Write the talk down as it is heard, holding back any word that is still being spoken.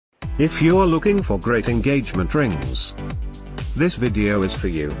If you're looking for great engagement rings, this video is for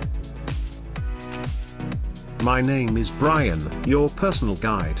you. My name is Brian, your personal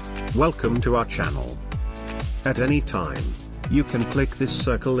guide. Welcome to our channel. At any time, you can click this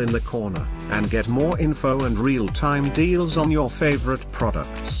circle in the corner, and get more info and real-time deals on your favorite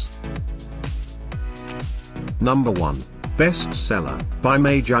products. Number 1. Bestseller, by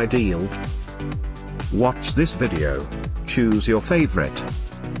MagiDeal. Watch this video. Choose your favorite.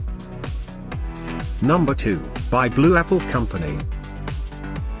 Number 2, by Blue Apple Company.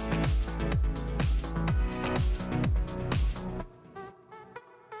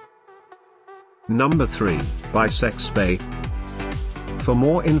 Number 3, by Sexbay. For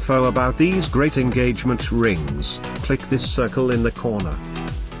more info about these great engagement rings, click this circle in the corner.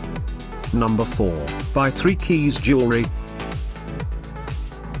 Number 4, by 3 Keys Jewelry.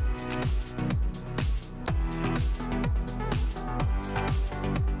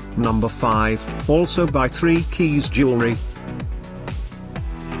 Number 5, also by 3 Keys Jewelry.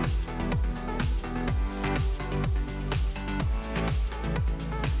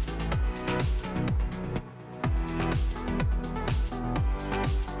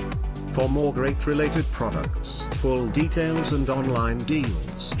 For more great related products, full details and online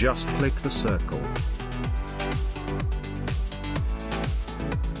deals, just click the circle.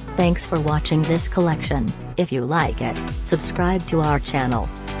 Thanks for watching this collection. If you like it, subscribe to our channel.